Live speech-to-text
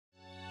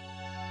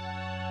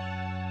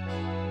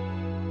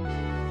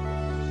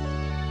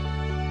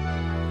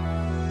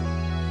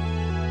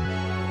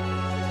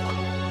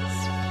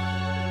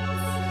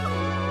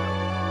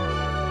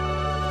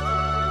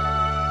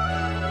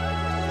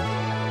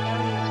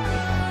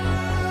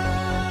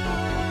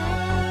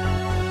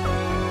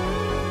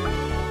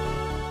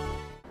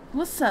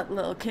What's up,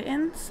 little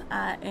kittens?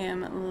 I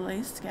am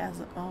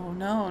SimGasms. Oh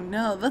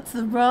no, that's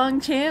the wrong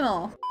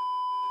channel.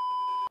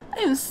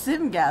 I am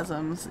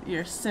SimGasms,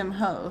 your sim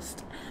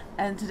host,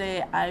 and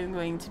today I'm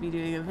going to be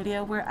doing a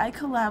video where I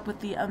collab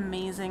with the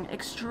amazing,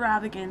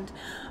 extravagant.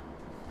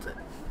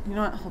 You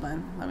know what? Hold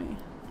on. Let me.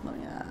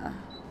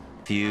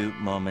 Few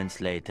moments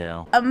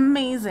later.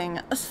 Amazing,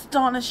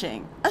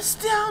 astonishing,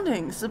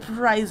 astounding,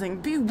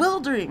 surprising,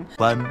 bewildering.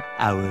 1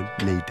 hour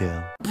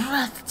later.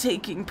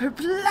 Breathtaking,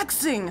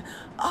 perplexing,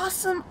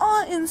 awesome,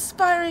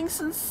 awe-inspiring,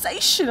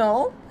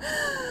 sensational.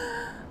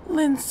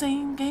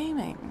 Linnsane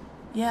Gaming.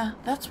 Yeah,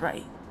 that's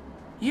right.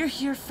 You're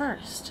here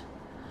first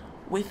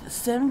with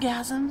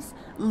SimGasms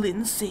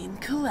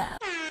Linnsane Collab.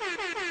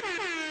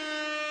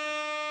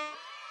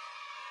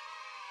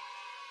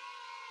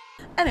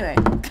 Anyway,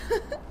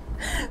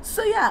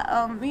 so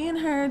yeah, me and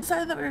her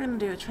decided that we were gonna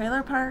do a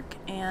trailer park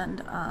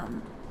and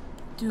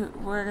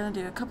we're gonna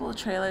do a couple of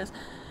trailers.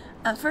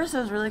 At first, I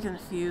was really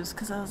confused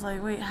because I was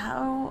like, wait,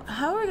 how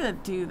are we gonna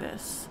do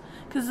this?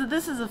 Because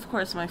this is, of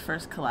course, my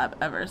first collab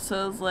ever.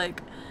 So I was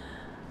like,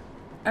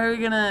 are we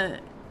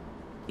gonna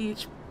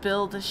each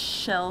build a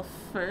shell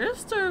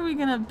first, or are we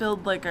gonna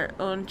build like our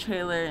own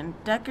trailer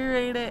and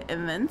decorate it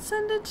and then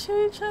send it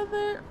to each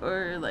other,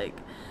 or like,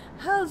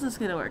 how is this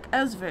gonna work?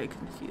 I was very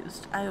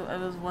confused. I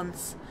was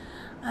once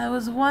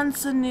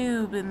a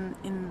noob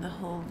in the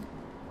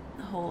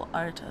whole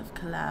art of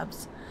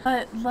collabs.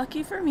 But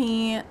lucky for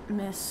me,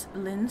 Miss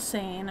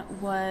Linnsane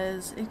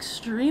was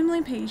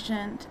extremely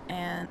patient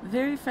and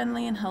very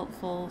friendly and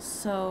helpful.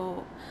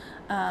 So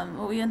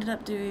what we ended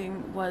up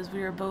doing was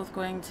we were both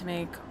going to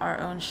make our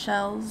own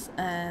shells,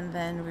 and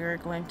then we were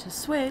going to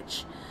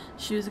switch.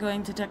 She was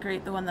going to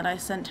decorate the one that I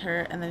sent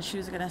her, and then she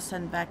was going to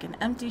send back an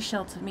empty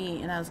shell to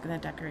me, and I was going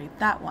to decorate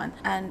that one.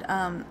 And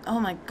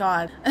oh my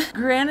god.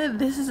 Granted,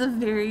 this is a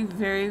very,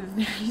 very,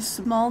 very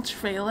small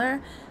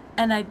trailer,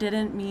 and I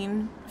didn't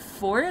mean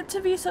for it to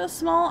be so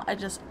small.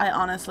 I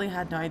honestly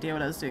had no idea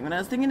what I was doing. When I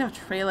was thinking of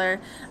trailer,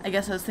 I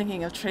guess I was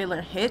thinking of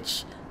trailer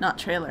hitch, not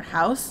trailer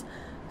house.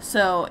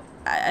 So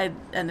I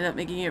ended up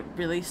making it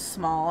really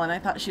small, and I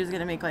thought she was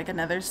gonna make like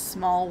another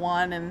small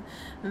one, and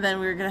then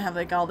we were gonna have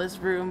like all this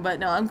room. But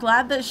no, I'm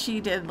glad that she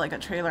did like a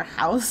trailer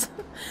house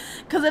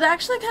because it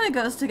actually kind of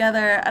goes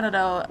together. I don't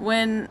know,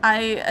 when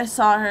I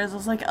saw hers, I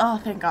was like, oh,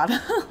 thank god.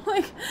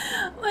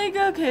 like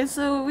okay,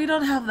 so we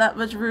don't have that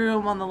much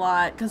room on the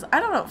lot, because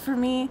I don't know, for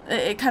me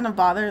it kind of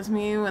bothers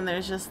me when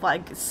there's just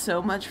like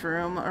so much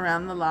room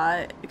around the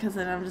lot, because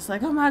then I'm just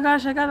like, oh my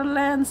gosh, I gotta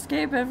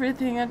landscape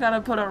everything, I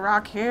gotta put a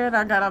rock here and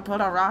I gotta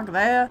put a rock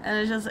there,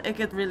 and it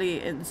gets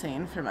really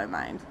insane for my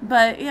mind.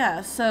 But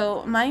yeah,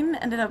 so mine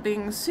ended up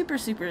being super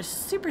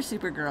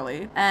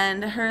girly,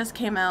 and hers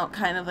came out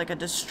kind of like a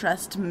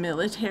distressed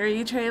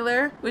military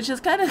trailer, which is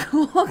kind of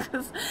cool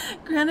because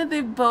granted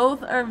they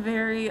both are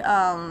very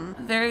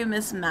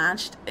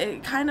mismatched.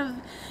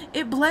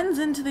 It blends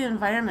into the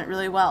environment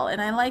really well,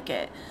 and I like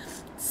it.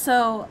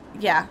 So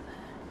yeah,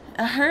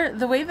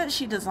 the way that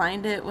she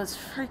designed it was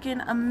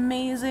freaking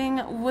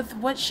amazing. With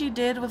what she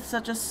did with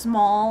such a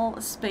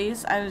small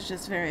space, I was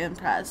just very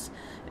impressed.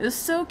 It was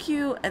so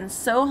cute and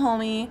so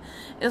homey.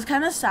 It was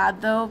kind of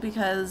sad though,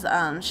 because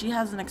she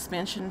has an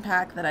expansion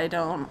pack that I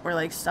don't, or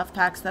like stuff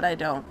packs that I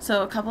don't.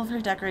 So a couple of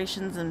her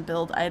decorations and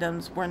build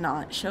items were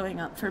not showing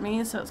up for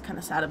me, so I was kind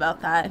of sad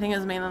about that. I think it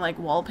was mainly like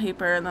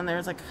wallpaper, and then there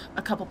was like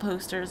a couple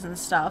posters and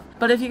stuff.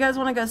 But if you guys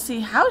want to go see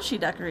how she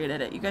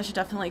decorated it, you guys should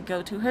definitely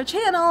go to her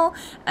channel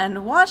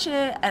and watch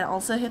it, and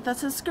also hit that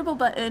subscribe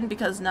button,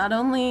 because not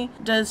only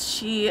does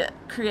she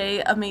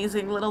create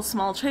amazing little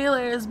small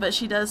trailers, but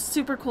she does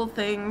super cool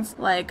things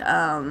like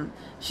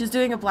she's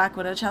doing a Black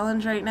Widow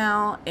challenge right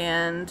now,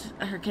 and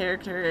her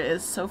character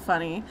is so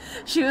funny.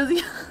 She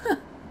was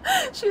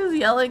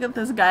yelling at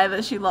this guy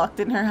that she locked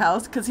in her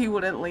house because he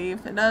wouldn't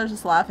leave, and I was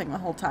just laughing the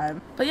whole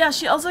time. But yeah,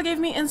 she also gave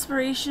me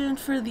inspiration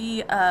for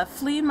the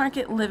flea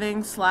market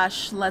living /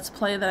 let's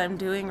play that I'm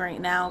doing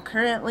right now.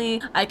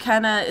 Currently,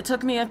 it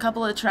took me a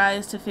couple of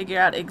tries to figure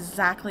out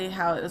exactly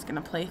how it was going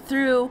to play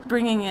through,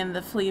 bringing in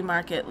the flea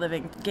market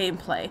living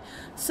gameplay.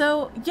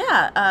 So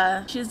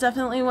yeah, she's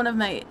definitely one of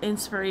my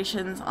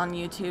inspirations on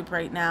YouTube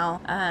right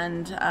now,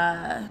 and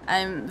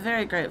I'm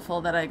very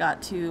grateful that I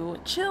got to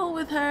chill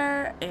with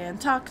her and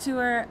talk to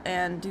her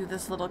and do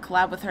this little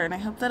collab with her, and I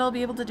hope that I'll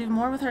be able to do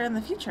more with her in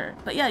the future.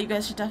 But yeah, you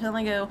guys should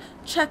definitely go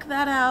check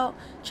that out,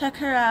 check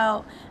her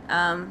out.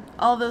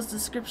 All those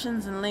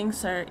descriptions and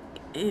links are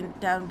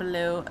down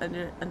below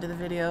under the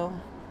video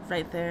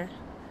right there.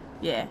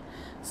 Yeah,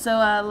 so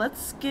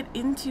let's get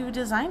into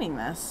designing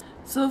this.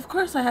 So of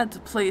course I had to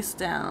place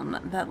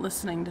down that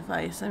listening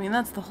device. I mean,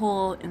 that's the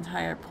whole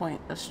entire point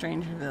of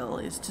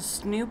Strangerville, is to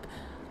snoop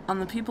on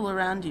the people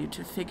around you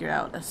to figure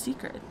out a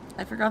secret.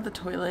 I forgot the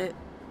toilet,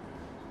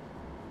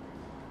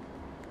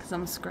 because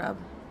I'm a scrub.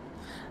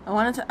 I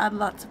wanted to add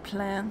lots of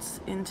plants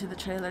into the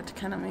trailer to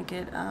kind of make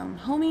it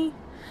homey.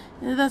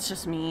 That's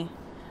just me.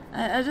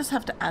 I just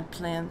have to add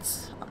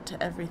plants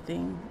to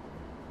everything.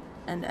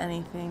 and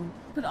anything.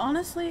 But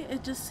honestly,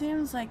 it just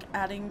seems like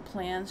adding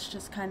plants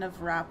just kind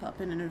of wrap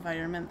up in an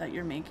environment that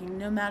you're making,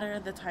 no matter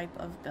the type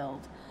of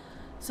build.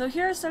 So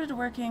here I started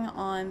working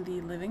on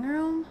the living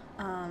room.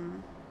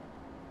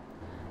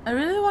 I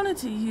really wanted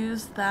to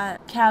use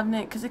that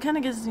cabinet because it kind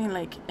of gives me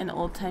like an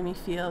old-timey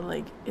feel,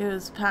 like it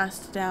was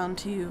passed down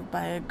to you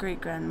by a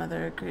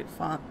great-grandmother, a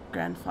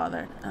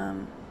great-grandfather,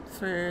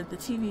 for the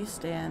TV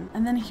stand.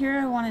 And then here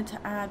I wanted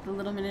to add the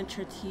little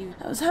miniature TV.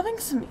 I was having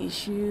some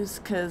issues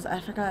because I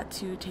forgot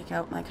to take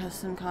out my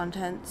custom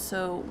content,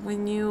 so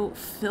when you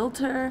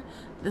filter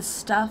the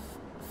stuff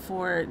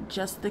for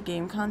just the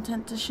game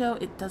content to show,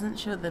 it doesn't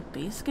show the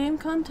base game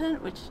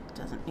content, which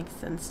doesn't make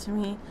sense to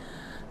me.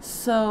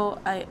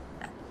 So I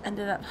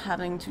ended up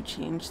having to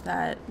change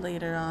that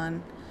later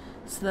on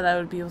so that I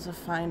would be able to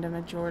find a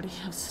majority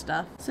of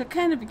stuff. So it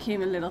kind of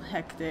became a little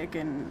hectic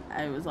and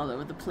I was all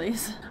over the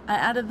place. I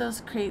added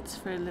those crates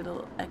for a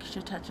little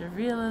extra touch of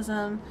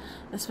realism,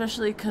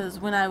 especially because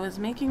when I was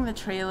making the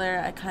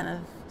trailer, I kind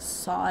of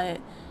saw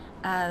it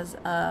as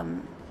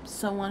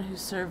someone who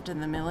served in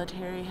the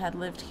military had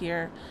lived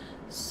here.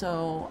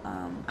 So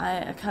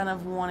I kind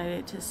of wanted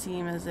it to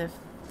seem as if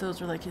those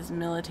were like his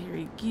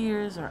military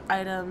gears or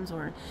items,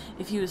 or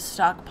if he was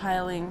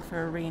stockpiling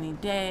for a rainy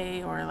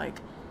day or like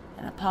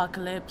an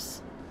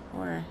apocalypse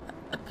or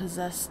a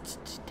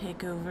possessed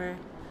takeover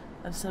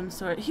of some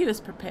sort. He was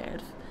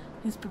prepared.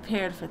 He's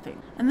prepared for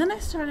things. And then I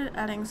started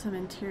adding some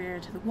interior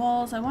to the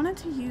walls. I wanted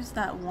to use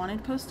that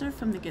wanted poster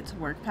from the Get to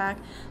Work pack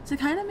to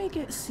kind of make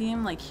it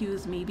seem like he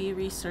was maybe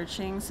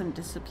researching some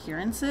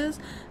disappearances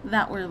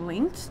that were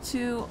linked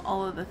to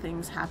all of the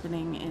things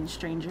happening in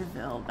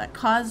Strangerville that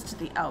caused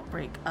the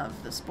outbreak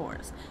of the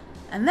spores.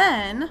 And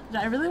then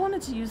I really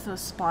wanted to use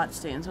those spot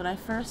stains. When I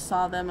first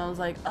saw them, I was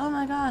like, oh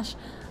my gosh,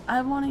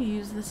 I want to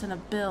use this in a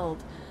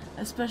build.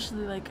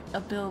 Especially like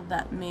a build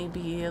that may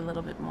be a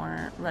little bit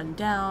more run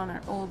down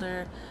or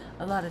older.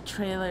 A lot of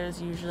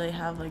trailers usually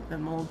have like the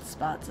mold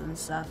spots and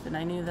stuff, and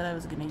I knew that I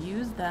was going to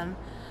use them,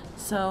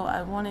 so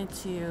I wanted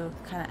to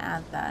kind of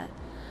add that.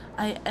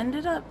 I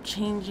ended up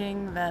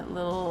changing that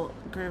little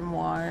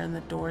grimoire in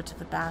the door to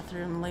the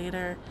bathroom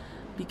later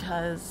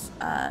because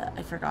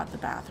I forgot the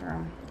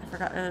bathroom.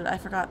 I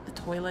forgot the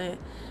toilet,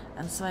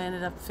 and so I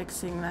ended up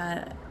fixing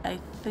that. I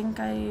think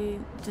I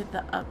did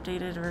the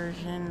updated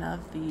version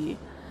of the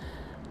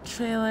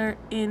trailer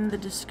in the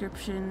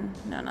description.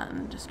 No, not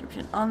in the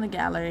description, on the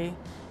gallery.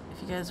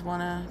 If you guys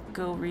want to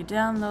go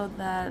re-download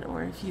that,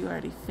 or if you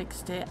already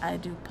fixed it, I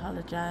do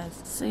apologize.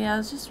 So yeah, I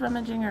was just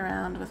rummaging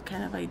around with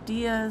kind of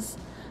ideas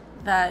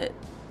that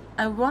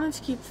I wanted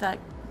to keep that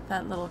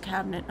little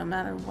cabinet no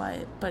matter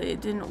what, but it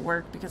didn't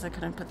work because I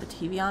couldn't put the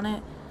TV on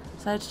it,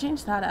 so I had to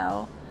change that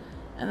out.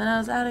 And then I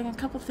was adding a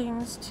couple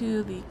things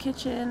to the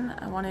kitchen.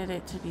 I wanted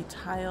it to be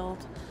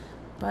tiled,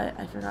 but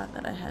I forgot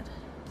that I had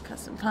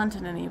custom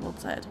content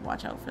enabled, so I had to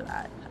watch out for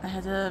that. I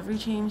had to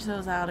rechange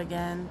those out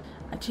again.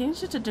 I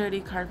changed it to dirty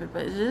carpet,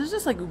 but it was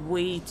just like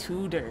way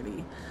too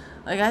dirty.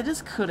 Like I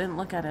just couldn't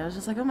look at it. I was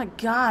just like, oh my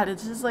god,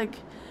 it's just like,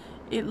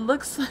 it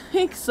looks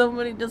like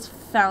somebody just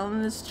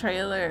found this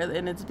trailer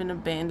and it's been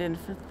abandoned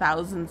for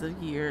thousands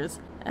of years.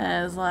 And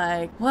I was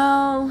like,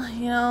 well,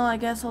 you know, I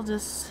guess I'll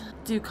just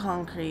do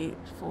concrete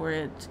for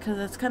it, because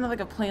it's kind of like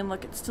a plain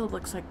look. It still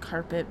looks like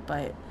carpet,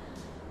 but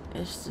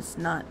it's just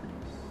not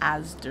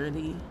as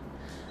dirty.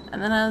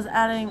 And then I was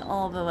adding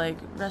all the like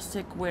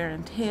rustic wear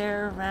and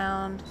tear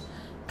around,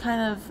 kind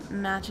of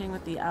matching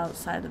with the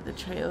outside of the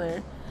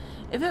trailer.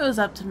 If it was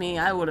up to me,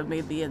 I would have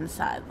made the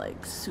inside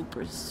like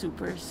super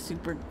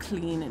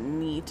clean and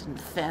neat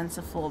and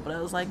fanciful, but I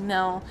was like,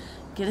 no,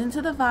 get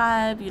into the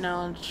vibe, you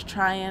know, and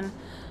try and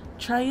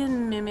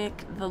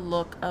mimic the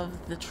look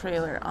of the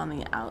trailer on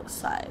the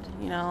outside.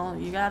 You know,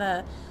 you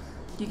gotta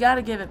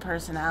give it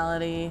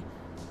personality,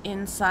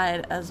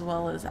 inside as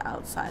well as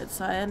outside.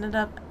 So I ended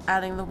up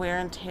adding the wear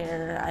and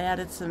tear. I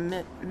added some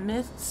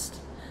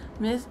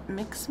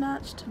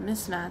mismatched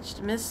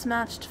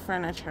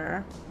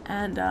furniture,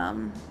 and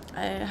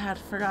I had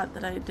forgot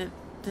that I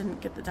didn't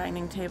get the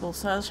dining table,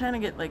 so I was trying to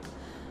get like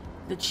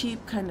the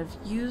cheap kind of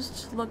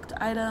used looked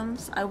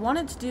items. I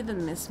wanted to do the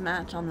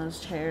mismatch on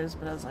those chairs,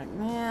 but I was like,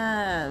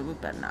 yeah, we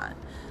better not.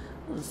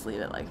 We'll just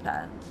leave it like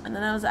that. And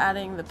then I was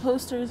adding the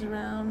posters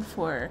around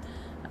for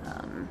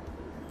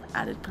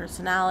added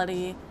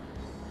personality.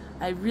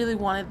 I really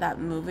wanted that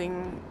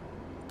moving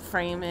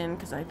frame in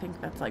because I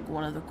think that's like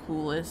one of the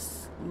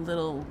coolest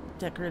little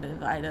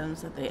decorative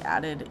items that they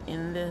added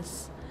in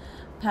this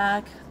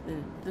pack.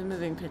 The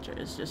moving picture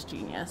is just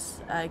genius.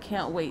 I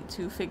can't wait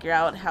to figure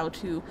out how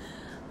to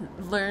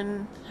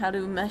learn how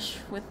to mesh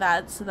with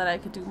that so that I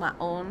could do my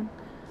own.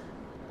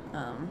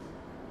 I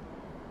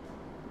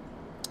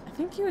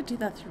think you would do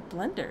that through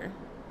Blender.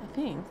 I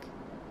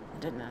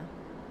didn't know.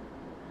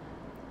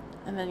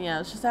 And then yeah, I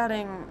was just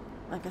adding,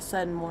 like I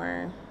said,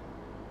 more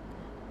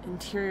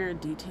interior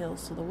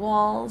details to the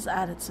walls,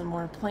 added some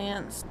more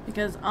plants,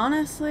 because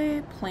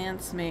honestly,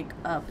 plants make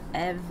up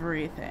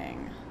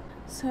everything.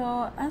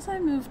 So as I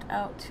moved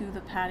out to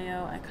the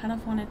patio, I kind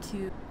of wanted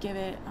to give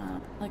it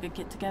like a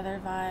get-together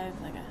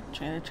vibe, like a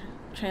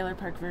trailer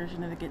park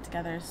version of a get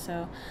together.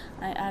 So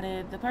I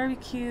added the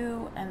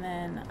barbecue, and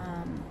then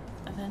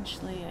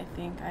eventually I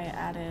think I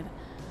added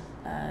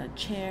a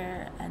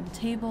chair and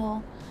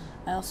table.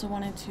 I also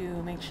wanted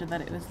to make sure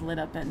that it was lit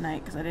up at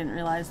night because I didn't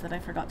realize that I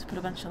forgot to put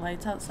a bunch of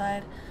lights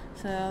outside.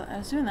 So I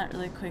was doing that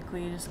really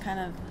quickly, just kind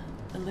of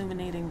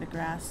illuminating the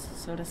grass,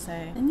 so to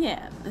say. And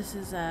yeah, this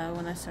is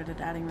when I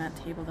started adding that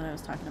table that I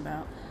was talking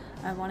about.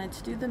 I wanted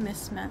to do the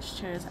mismatched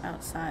chairs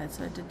outside,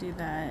 so I did do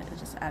that. I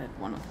just added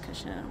one with a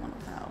cushion and one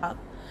without.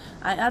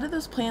 I added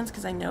those plants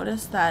because I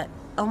noticed that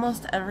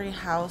almost every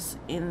house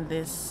in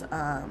this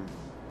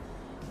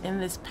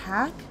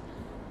pack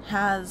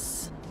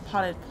has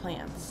potted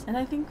plants, and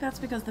I think that's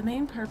because the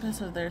main purpose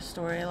of their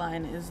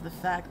storyline is the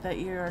fact that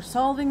you're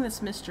solving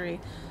this mystery.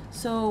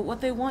 So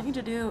what they want you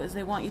to do is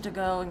they want you to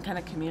go and kind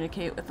of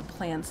communicate with the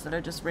plants that are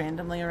just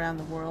randomly around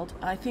the world.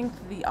 I think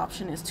the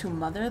option is to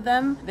mother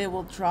them. They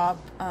will drop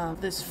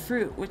this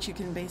fruit, which you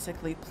can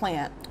basically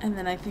plant, and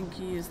then I think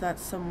you use that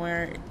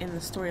somewhere in the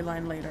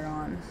storyline later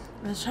on.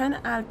 I was trying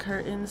to add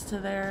curtains to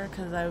there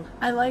because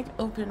I like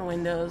open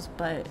windows,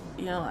 but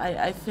you know,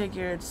 I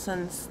figured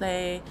since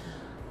they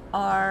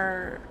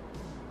are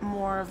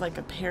more of like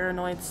a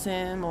paranoid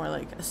sim, or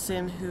like a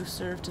sim who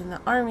served in the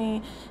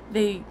army,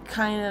 they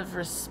kind of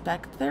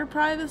respect their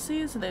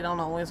privacy, so they don't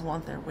always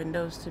want their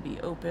windows to be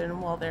open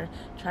while they're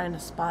trying to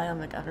spy on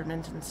the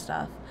government and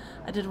stuff.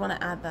 I did want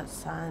to add that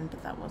sign,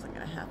 but that wasn't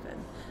going to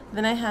happen.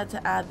 Then I had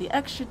to add the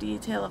extra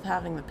detail of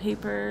having the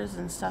papers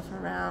and stuff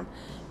around,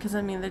 because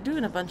I mean, they're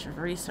doing a bunch of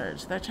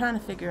research. They're trying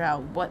to figure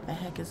out what the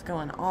heck is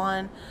going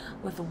on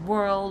with the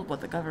world, what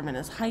the government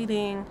is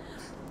hiding.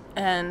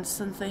 And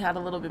since they had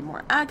a little bit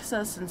more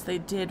access, since they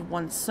did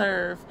once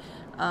serve,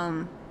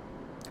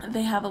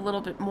 they have a little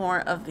bit more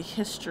of the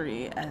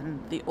history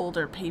and the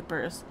older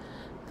papers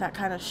that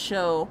kind of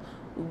show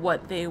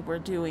what they were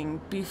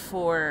doing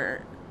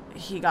before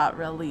he got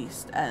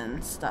released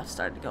and stuff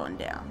started going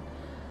down.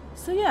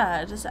 So yeah,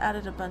 I just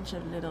added a bunch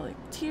of little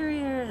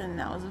interior, and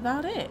that was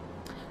about it.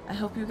 I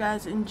hope you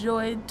guys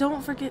enjoyed.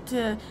 Don't forget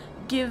to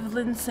give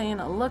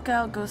Linnsane a look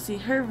out. Go see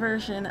her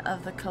version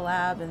of the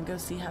collab and go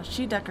see how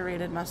she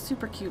decorated my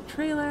super cute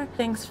trailer.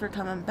 Thanks for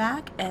coming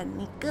back, and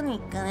nika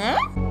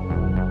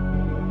nika.